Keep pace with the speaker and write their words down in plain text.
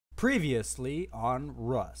Previously on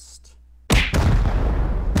Rust. Headshot,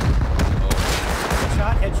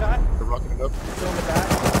 headshot. They're rocking it up. Still in the back.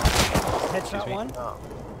 Headshot one. Oh,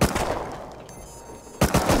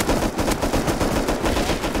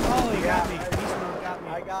 you got me. BeastMode got me.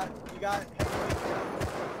 You got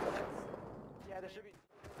Yeah, there should be.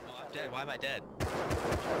 Oh, I'm dead. Why am I dead?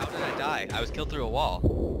 How did I die? I was killed through a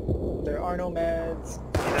wall. There are no meds.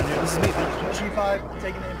 This is me. G5, I'm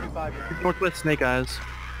taking the MP5. Northwest Snake Eyes.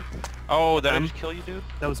 Oh, that did kill you, dude?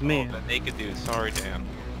 That was me. Oh, that naked dude. Sorry, Dan.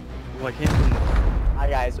 Well, I came from... Hi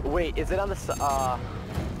guys. Wait, is it on the This I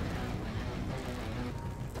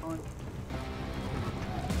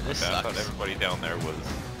sucks. thought everybody down there was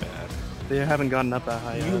bad. They haven't gotten up that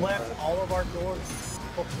high yet. You left all of our doors.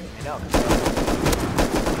 I know.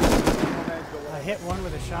 I hit one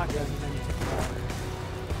with a shotgun and then you took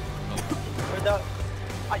it out.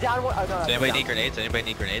 I down one. Oh, no, Does anybody need grenades? Anybody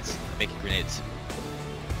need grenades? I'm making grenades.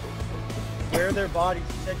 Where are their bodies?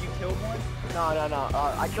 You said you killed one? No.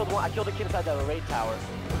 I killed one. I killed a kid inside the raid tower.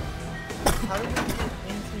 How did we get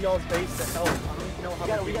into y'all's base to help? I don't even know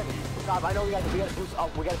how we got. Stop. I know we got to boost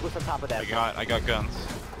up. We got to boost on top of that. I got guns.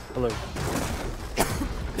 Hello.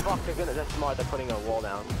 Fuck, they're gonna. That's smart. They're putting a wall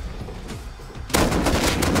down.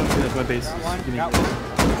 That's my base. Got one. Give me Got one.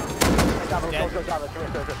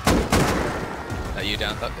 Are you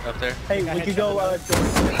down up there? Hey, we could go,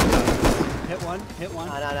 Hit one. Hit one.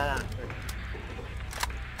 No.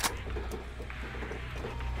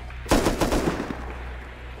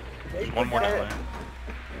 There's one more down there.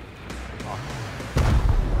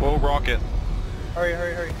 Whoa, rocket. Hurry.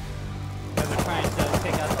 Yeah, they're trying to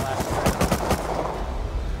take out the last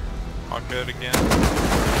one. Rocket again.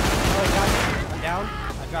 Oh, he got me. I'm down.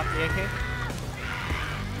 I dropped the AK.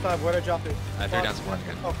 5, where'd I drop it? I threw down some more.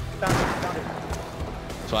 Oh, found it.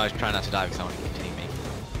 So I was trying not to die because I want to continue me.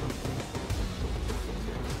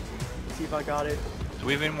 See if I got it. Do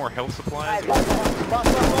we have any more health supplies?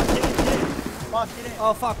 Boss, get in.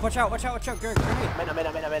 Oh fuck, watch out, Dirk, grenade. Man.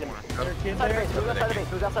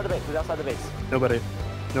 Who's outside the base? Who's outside the base? Nobody.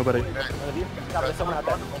 One of you? There's someone out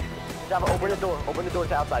there. Java, open the door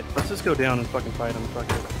to outside. Let's just go down and fucking fight him. Fuck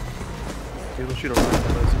it. Dude, we'll shoot a rocket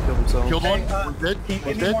at us and kill themselves. Killed one. Hey, One's dead. Can you give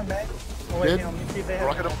One's me dead. more meds? Oh wait, Dead. hang on, let me see if they have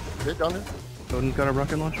Rocket up. Dead down there. Odin's got a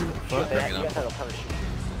rocket launcher? Fuck. You guys have a punish.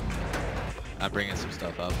 I'm bringing some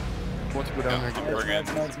stuff up. Wants to go down there and get We're there.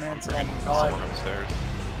 meds. Someone upstairs.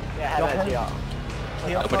 Yeah, have that, yeah.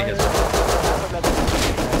 Nobody has.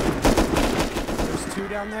 There's two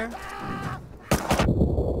down there.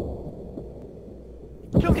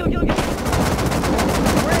 Kill!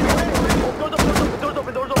 Doors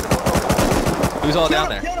open. Who's all down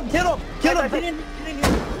there? Kill him! Get in here!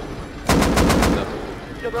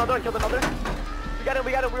 Kill another. We got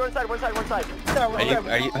him. We're inside. Are you?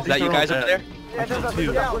 Is that you guys over there? Yeah, there's us. Two.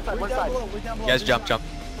 We're down below. You guys jump.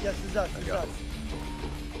 Yes, this is us.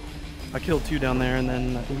 I killed 2 down there and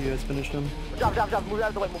then I think you guys finished him. Drop. Move out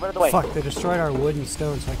of the way. Fuck, they destroyed our wood and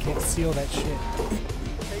stone, so I can't seal that shit.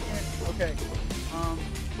 Okay.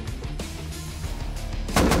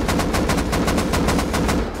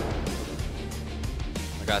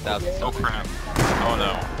 I got that. Oh crap. Oh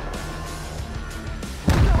no.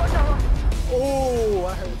 Oh,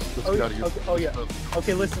 I heard. Let's get out of here. Oh yeah.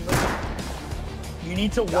 Okay, listen. You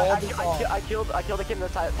need to wall this off. I killed a kid in the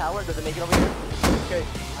tower. Does it make it over here? Okay.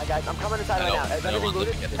 Hi guys, I'm coming inside right now. Is everything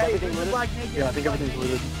looted? Is Hey, everything there's a looted? black naked. Yeah, I think everything's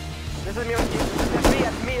looted. This is me.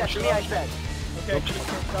 That's me. I said. Okay.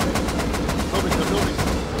 Building.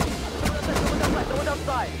 Someone's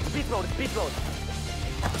outside. It's beast mode.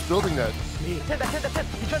 It's building that. Ted.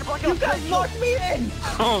 He's trying to block You guys locked me in!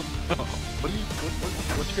 Oh no. What you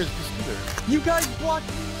guys just do there? You guys blocked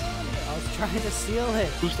me in! I was trying to seal it.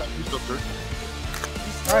 Who's up, Dirk?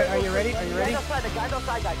 Alright, are you ready? The guy's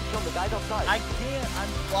outside, guys. Kill him. The guy's outside. I can't. I'm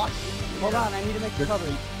blocked in. Hold on, I need to make the cover.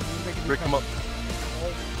 Rick, come up.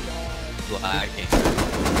 Lagging.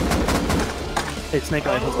 Hey, Snake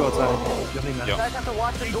Eyes, let's go outside. Jumping You that. guys have to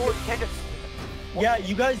watch the door. You can't just... Yeah,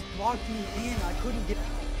 you guys blocked me in. I couldn't get out.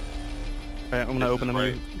 Alright, I'm gonna open them.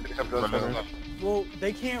 Right. Right. Have guns down there. Well,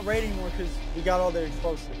 they can't raid anymore because we got all their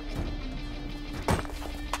explosives.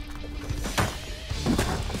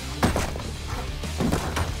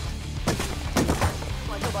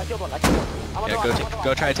 I killed one. Yeah,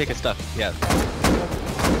 go try to take his stuff. Yeah.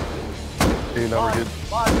 Hey, now we're good.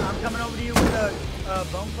 Boss, I'm coming over to you with a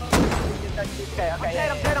bone club. Get that shit. Okay. I'm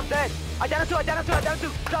dead. I down him too.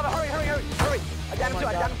 Java, hurry. I down him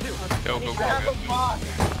too. Go. I have a boss.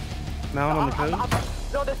 Mount on the code.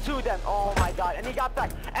 No, there's 2 of them. Oh my god. And he got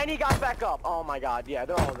back up. Oh my god. Yeah,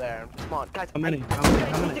 they're all there. Come on, guys. How many? You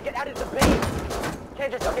need to get out of the base.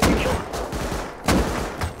 Can't just... Okay, you kill him.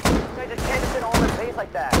 base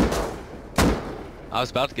like that? I was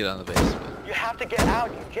about to get on the base, but You have to get out.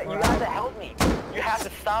 You have to help me. You have to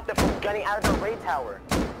stop them from getting out of the raid tower.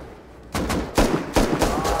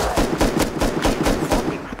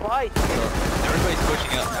 Fucking Christ. everybody's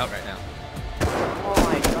pushing out right now. Oh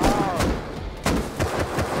my god.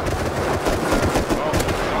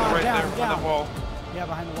 Oh, right down, there on down. the wall. Yeah,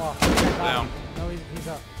 behind the wall. Down. No, he's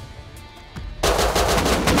up.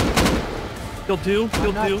 Killed two. I'm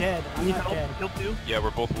Killed not two. dead. I'm Need not help. dead. Killed two. Yeah,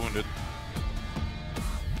 we're both wounded.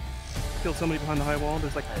 Killed somebody behind the high wall.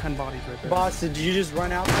 There's like 10 bodies right there. Boss, did you just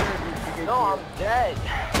run out there? Or did you get No, I'm dead.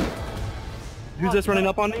 Who's this running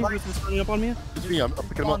up on me? Who's this running up on me? It's me, I'm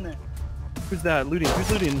picking him up. on there? Who's that? Looting.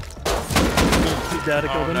 Who's looting? He's dead. I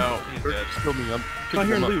Oh killed him. no, he's Dirk dead. just killed me, I'm Come picking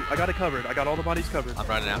here him and up. loot. I got it covered. I got all the bodies covered. I'm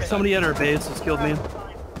running outside. Somebody at our base has killed me. He's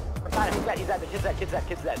dead.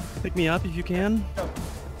 Kid's dead. Pick me up if you can.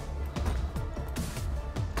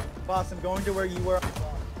 Boss, I'm going to where you were.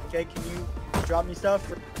 Okay, can you drop me stuff?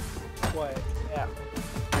 Or what? Yeah.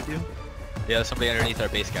 Thank you. Yeah, there's somebody underneath our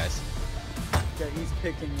base, guys. Okay, he's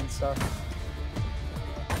picking and stuff.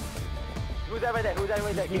 Who's that right there?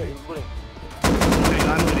 Here, he's looting.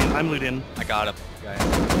 I'm looting. I'm looting. I got him, guys.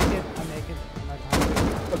 I'm naked. I'm right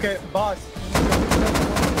behind you. Okay, boss, can you drop me stuff?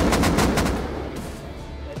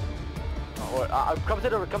 Come to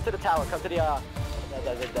the tower. Come to the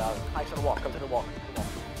hikes on the wall. Come to the wall.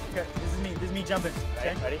 Okay, this is me jumping.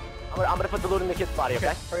 Okay? Ready? I'm gonna put the loot in the kid's body.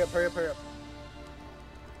 Okay. Hurry up.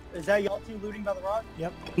 Is that y'all two looting by the rock?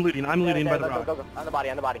 Yep. I'm looting. I'm looting by the Go. rock. On the body.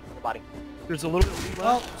 There's a little bit of loot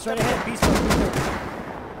Oh, left. straight ahead.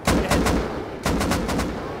 BeastMode. Straight ahead.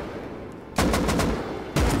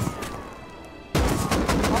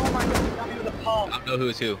 Oh my god, you got me with a palm. I don't know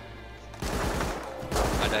who's who.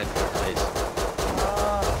 I died. Nice.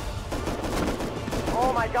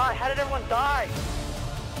 Oh my god, how did everyone die?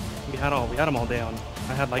 We had them all down.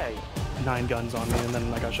 I had like Hey. 9 guns on me, and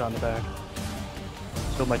then I got shot in the back.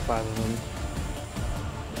 Killed like 5 of them.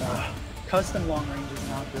 Custom long range is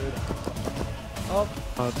not good. Oh,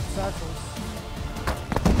 Uh, satchels.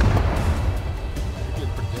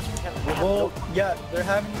 Well, yeah, they're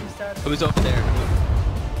having these stats. Who's over there?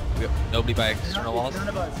 We got nobody by external walls? None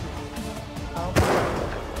of us. We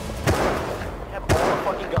have all the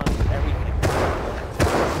fucking guns, everything.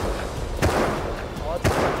 Oh, it's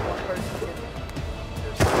one person getting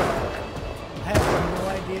I have no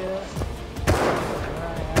idea where I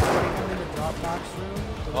am. I think I'm in the Dropbox room.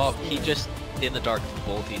 with a Oh, he spear. just, in the dark,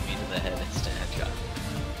 bolted me to the head instant headshot.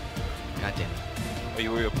 God damn it. Oh,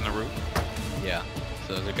 you were up in the roof? Yeah,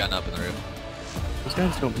 so there's a gun up in the roof. those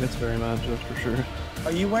guys don't miss very much, that's for sure.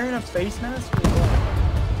 Are you wearing a face mask or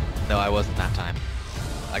what? No, I wasn't that time.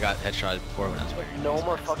 I got headshotted before when I was wearing No face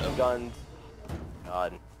more mask, fucking so- guns.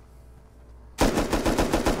 God.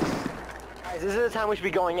 Guys, this is the time we should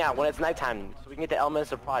be going out, when it's nighttime, so we can get the element of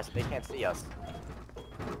surprise so they can't see us.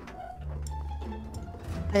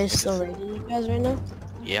 Are you still raiding you guys right now?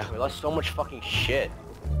 Yeah. We lost so much fucking shit.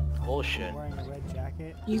 Bullshit. Wearing a red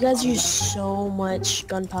jacket. You guys use so much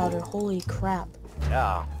gunpowder. Holy crap.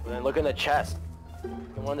 Yeah. And then look in the chest.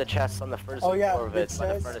 One of the chests on the first Oh, yeah, floor of it it, by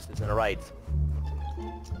the says- furnaces on the right.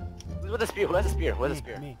 Who's with the spear? Who has a spear? Who has a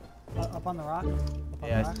spear? Me. Up on the rock? Up on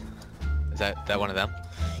Yes. the rock? Is that one of them?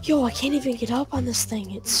 Yo, I can't even get up on this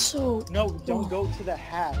thing. It's so... No, don't go to the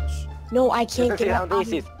hatch. No, I can't See get how up on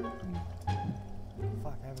Macy's. it.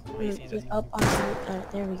 Fuck, I have a Get up on the...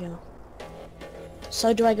 there we go.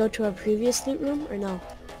 So do I go to a previous loot room or no?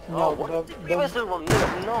 Oh, what? Give us a one.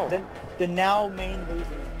 No. The now main loot room.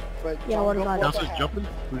 But Yeah, don't what go about to it? the Downstairs hatch. jumping?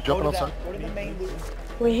 Who's Go jumping to outside? Go to the main loot room.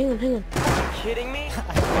 Wait, hang on. Are you kidding me?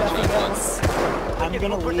 Nothing else. I'm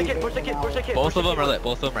gonna Push the leave kid, it push the for kid, now. push the kid. Both push of the them kid. are lit.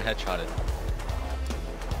 Both of them are headshotted.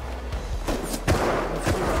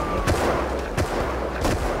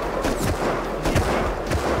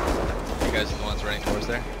 You guys are the ones running towards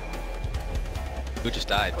there? Who just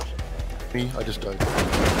died? Me, I just died.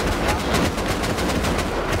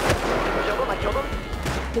 I killed him.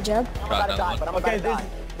 Good job. I'm about to die, but I'm about Okay, to die.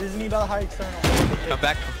 this is me by the high external. Come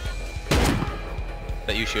back. Is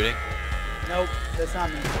that you shooting? Nope, that's not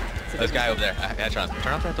me. It's a There's a guy different- over there. Headshot him.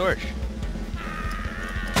 Turn off that torch.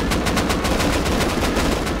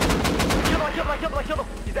 I killed him.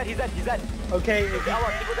 He's dead. Okay, if Keep with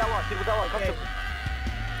that one. Come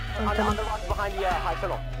Okay. to on the rocks behind the high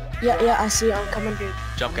tunnel. Yeah, I see. I'm coming.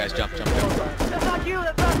 Jump, guys. Jump. That's not you.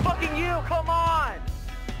 That's not fucking you. Come on.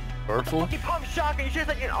 Garful? Fucking pump shotgun. You should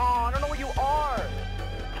have said, oh, I don't know where you are.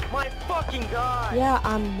 My fucking god. Yeah,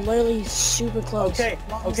 I'm literally super close. Okay,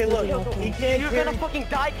 okay, look, he can't You're carry... gonna fucking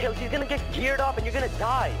die, Kills. He's gonna get geared up and you're gonna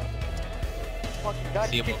die. Fucking god.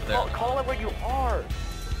 See him Just over there. call it where you are.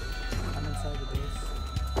 I'm inside the base.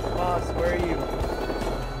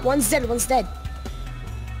 One's dead, one's dead.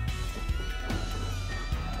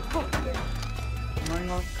 I'm running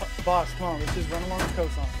on. Boss, come on. Let's just run along the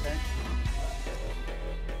coastline, okay?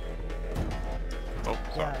 Oh,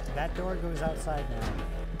 sorry. Yeah, that door goes outside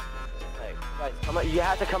now. Hey, guys, come on. You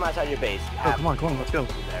have to come outside your base. You Oh, have come on, let's go.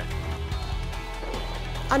 to be there.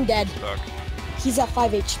 I'm dead. Stuck. He's at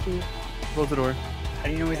 5 HP. Close the door. How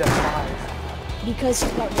do you know he's at 5? Because he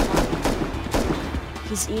got revived.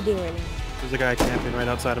 He's eating right now. There's a guy camping right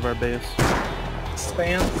outside of our base.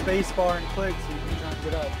 Spam spacebar and click so you can try and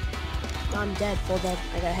get up. I'm dead, full dead.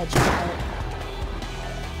 I got a headshot.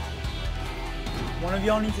 One of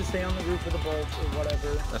y'all needs to stay on the roof of the bolt or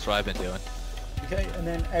whatever. That's what I've been doing. Okay, and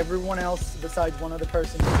then everyone else besides one other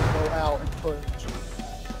person needs to go out and push.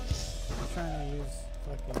 I'm trying to use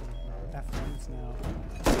fucking F1s now.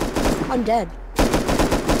 I'm dead.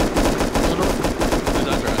 Who's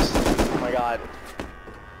under us? Oh my god.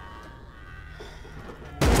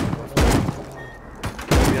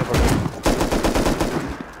 We have our...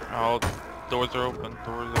 Oh, doors are open.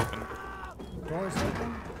 Doors open. Doors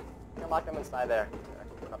open? You can lock them inside there.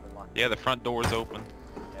 Open up and lock. Yeah, the front door is open.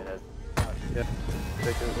 Yeah, it is. Yeah.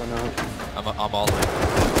 Takers went out. I'm all in.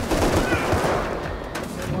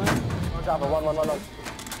 One job, one.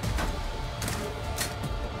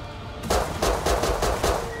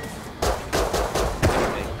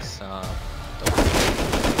 Make some.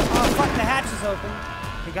 Oh fuck, the hatch is open.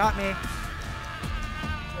 He got me.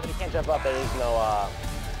 If you can't jump up, there is no,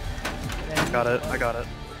 Got it, I got it.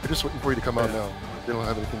 We're just waiting for you to come out now. They don't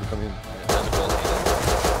have anything to come in. There's a bolt in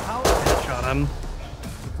How? Headshot him.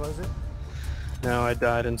 You close it? No, I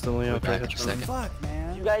died instantly We're after I back in a headshot him. second. Fuck,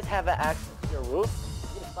 man. you guys have access to your roof.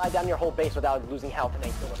 You can slide down your whole base without losing health and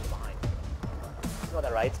then kill what's behind. You know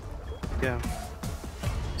that, right? Yeah.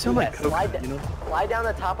 You sound like Yeah, slide, Coke, you know? slide down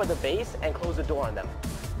the top of the base and close the door on them.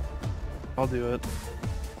 I'll do it.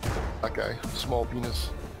 That guy, small penis.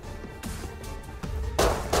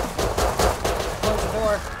 Close the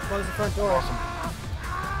door. Close the front door.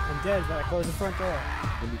 I'm dead, but I closed the front door.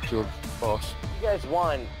 Let me kill boss. If you guys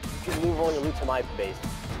won, you can move all your loot to my base.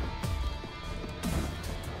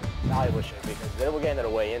 Valuable shit, because they will get into the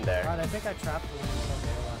way in there. Alright, I think I trapped one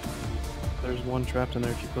in There's one trapped in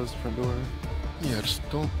there if you close the front door. Yeah, just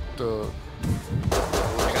don't, I got it.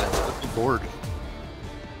 let's be bored.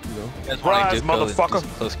 You know? You guys want to do motherfucker. some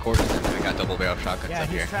close quarters? And I got double barrel shotguns Yeah, up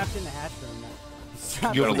he's here. trapped in the hatch room now. He's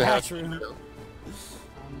trapped You in know the the hatch hatch room.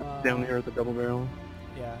 I'm, Down here at the double barrel.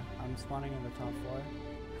 Yeah, I'm spawning on the top floor.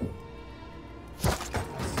 I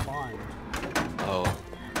spawned. Oh,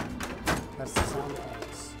 That's the sound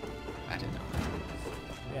effects. I didn't know.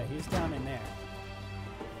 Yeah, he's down in there.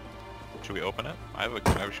 Should we open it? I have a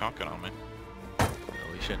shotgun on me. No,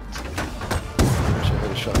 we shouldn't. I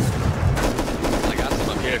had a shot. I got some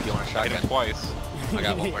up here if you want a Hit shotgun. him twice. I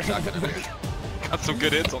got one more shotgun up here. Got some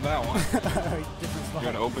good hits on that one. Different You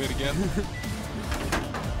gonna spot. open it again?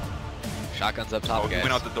 Shotguns up top, Oh, he guys.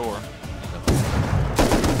 went out the door. Hit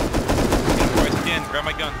him twice again. Grab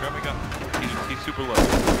my gun. Grab my gun. He's super low.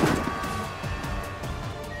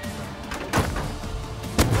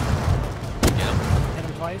 Yeah. Hit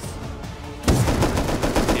him twice.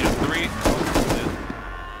 Hit him 3.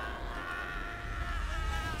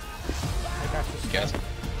 I got your You guys, stuff.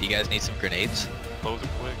 do you guys need some grenades? Close it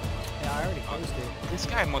quick. Yeah, I already closed it. This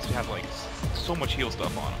guy must have like so much heal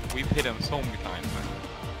stuff on him. We've hit him so many times, man.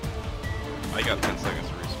 I got 10 seconds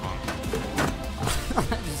to respawn.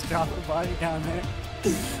 I just dropped the body down there.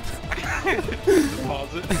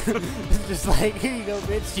 Deposit. Just like, here you go,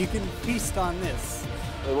 bitch. You can feast on this.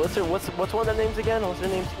 Wait, what's one of their names again? What's their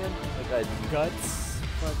names again? Like Guttz.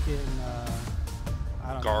 Fucking,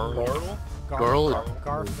 I don't know. Garl?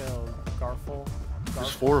 Garfield. Garful. There's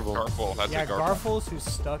 4 of them. Garful. That's Yeah, a Garful. Garful's who's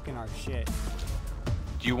stuck in our shit.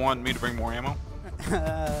 Do you want me to bring more ammo?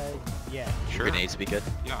 Yeah. Sure. Grenades be good.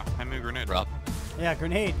 Yeah, hand me a grenade. Rob. Yeah,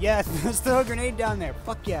 grenade. Yeah, let's throw a grenade down there.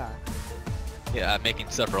 Fuck yeah. Yeah, I'm making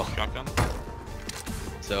several. Shotgun.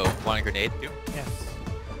 So, want a grenade? Yes.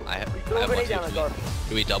 I have throw a one grenade too. down the door.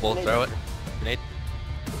 Do we double Grenade. throw it? Grenade?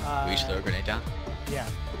 We each throw a grenade down? Yeah.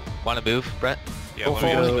 Want to move, Brett? Yeah, Don't let me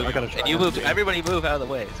fall get in. a I got a And shot. you move. Everybody move out of the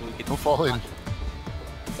way so we can. Don't fall in.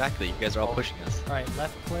 Exactly. You guys are all pushing us. Alright,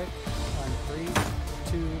 left click on 3,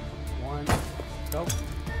 2, 1, go.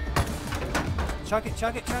 Chuck it,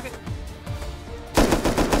 chuck it, chuck it.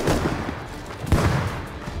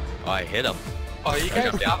 Oh, I hit him. Oh, you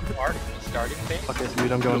guys down far from the starting thing? Fuck this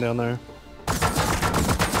dude, I'm going down there.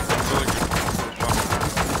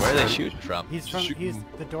 Where are they shooting from? He's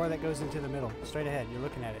the door that goes into the middle. Straight ahead, you're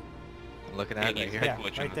looking at it. I'm looking at it right here. Yeah,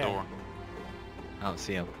 Glitch right in the there. door. I don't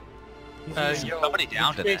see him. Somebody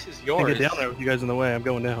down to Which base that. is I yours? can get down there with you guys in the way. I'm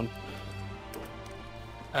going down.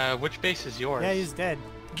 Which base is yours? Yeah, he's dead.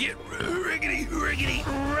 Get riggedy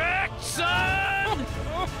wrecked, son!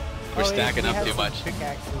 We're Oh, stacking he up had too some much.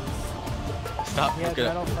 Pickaxes. Stop. He had Look at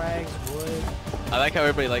metal frags, wood, I like how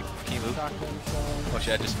everybody like. Can you move? shotgun shells. Oh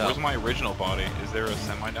shit! I just fell. Where's my original body? Is there a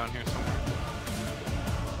semi down here somewhere?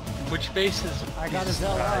 Which base is I got his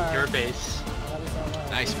LR. your base? I got his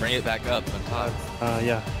LR. Nice. Bring it back up on top.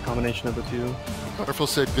 Yeah, combination of the two. Garful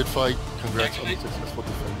said, good fight. Congrats Actually- on the successful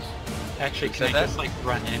defense. Actually, Who can I said that? just like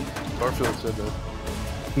run in? Garfield said that.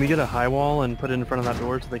 Can we get a high wall and put it in front of that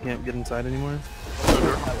door so they can't get inside anymore? Shot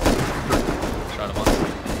him once.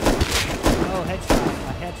 Oh, headshot.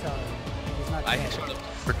 I headshot him. He's not I dead. shot him.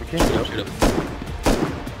 We can't get up. Shoot him.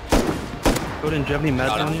 Go in, Jeff, any meds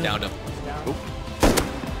Shot on him. you? Downed him. He's down.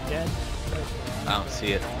 Dead. I don't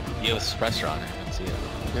see it. He has suppressor on it. I don't see it.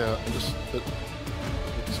 Yeah, I just...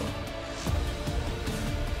 so.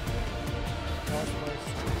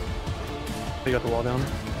 You got the wall down?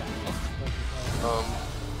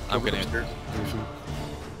 I'm over gonna. upstairs.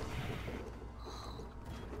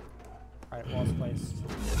 Alright, wall's placed.